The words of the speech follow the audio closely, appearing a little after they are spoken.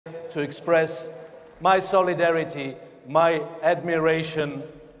to express my solidarity, my admiration,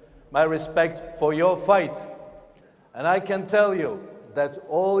 my respect for your fight. And I can tell you that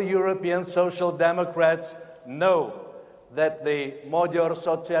all European Social Democrats know that the Magyar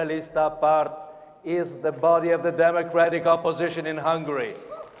Socialista Party is the body of the democratic opposition in Hungary.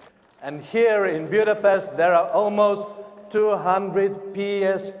 And here in Budapest, there are almost 200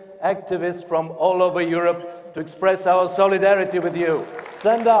 PS activists from all over Europe to express our solidarity with you.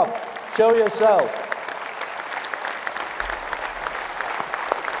 Stand up, show yourself.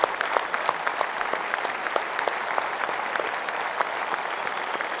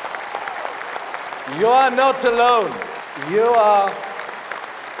 You are not alone. You are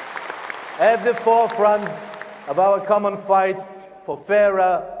at the forefront of our common fight for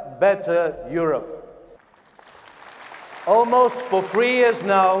fairer, better Europe. Almost for 3 years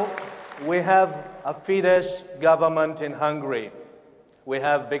now, we have a Fidesz government in Hungary. We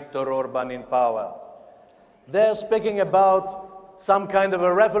have Viktor Orban in power. They're speaking about some kind of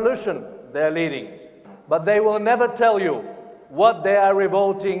a revolution they're leading, but they will never tell you what they are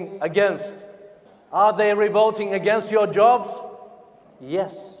revolting against. Are they revolting against your jobs?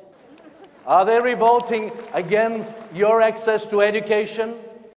 Yes. Are they revolting against your access to education?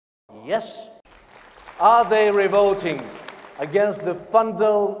 Yes. Are they revolting against the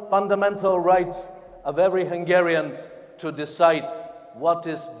fundamental rights of every Hungarian to decide what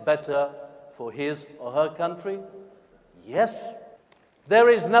is better for his or her country? Yes. There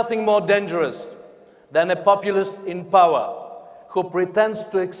is nothing more dangerous than a populist in power who pretends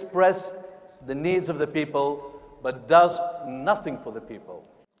to express the needs of the people but does nothing for the people.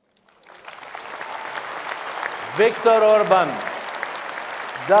 Viktor Orban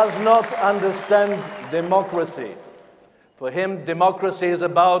does not understand democracy. For him, democracy is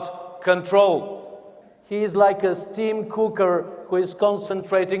about control. He is like a steam cooker who is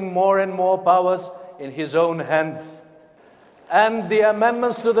concentrating more and more powers in his own hands. And the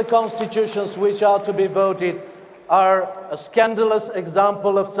amendments to the constitutions which are to be voted are a scandalous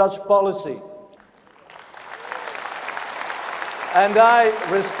example of such policy. And I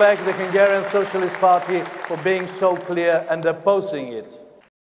respect the Hungarian Socialist Party for being so clear and opposing it.